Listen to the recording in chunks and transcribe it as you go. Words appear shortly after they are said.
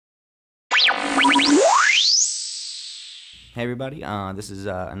Hey everybody, this is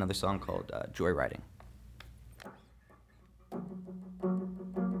another song called Joyriding.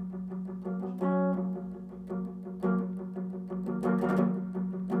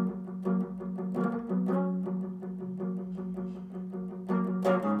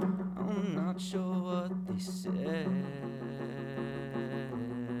 I'm not sure what they said,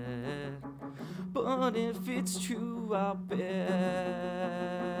 but if it's true, I'll bet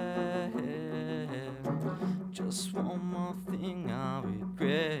just one more thing I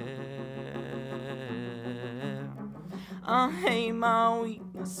regret. I hate my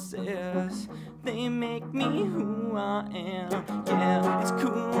weaknesses, they make me who I am. Yeah, it's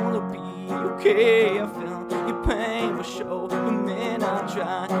cool to be okay. I feel your pain will show when then I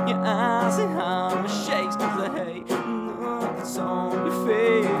try. Your eyes and how my shakes, cause I hate the look that's on your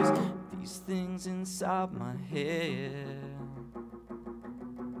face. These things inside my head,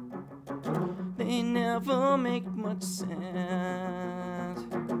 they never make much sense.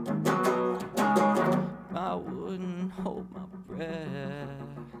 I wouldn't hold my breath.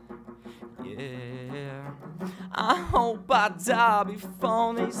 Yeah, I hope I die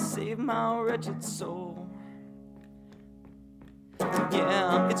before they save my wretched soul.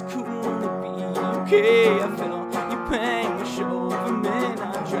 Yeah, it's cool to be okay. I feel your pain will show the minute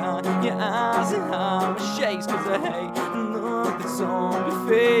I try. Your eyes and how it shakes, cause I hate the look that's on your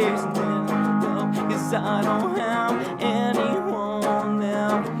face. And then cause I don't have anyone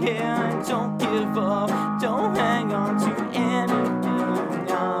left here. And don't give up, don't hang on to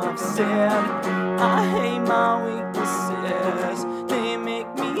anything I've said. I hate my weaknesses, they make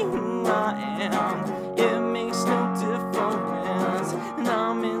me who I am. It makes no difference, and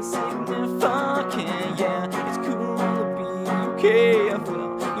I'm insignificant. Yeah, it's cool to be okay. I feel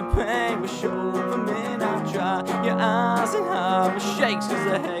your pain will show the minute I try. Your eyes and how it shakes, cause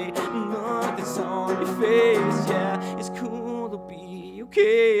I hate the look that's on your face. Yeah, it's cool to be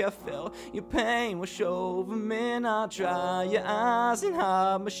okay. I felt your pain will show the minute I try. Your eyes and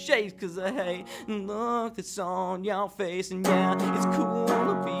how my shakes, cause I hate the look that's on your face. And yeah, it's cool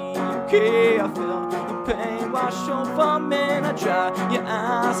to be okay. I feel your pain wash over me and I try. Your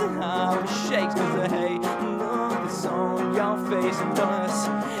eyes and how it shakes, cause I hate the look that's on your face. And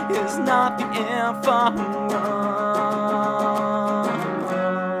this is not the end for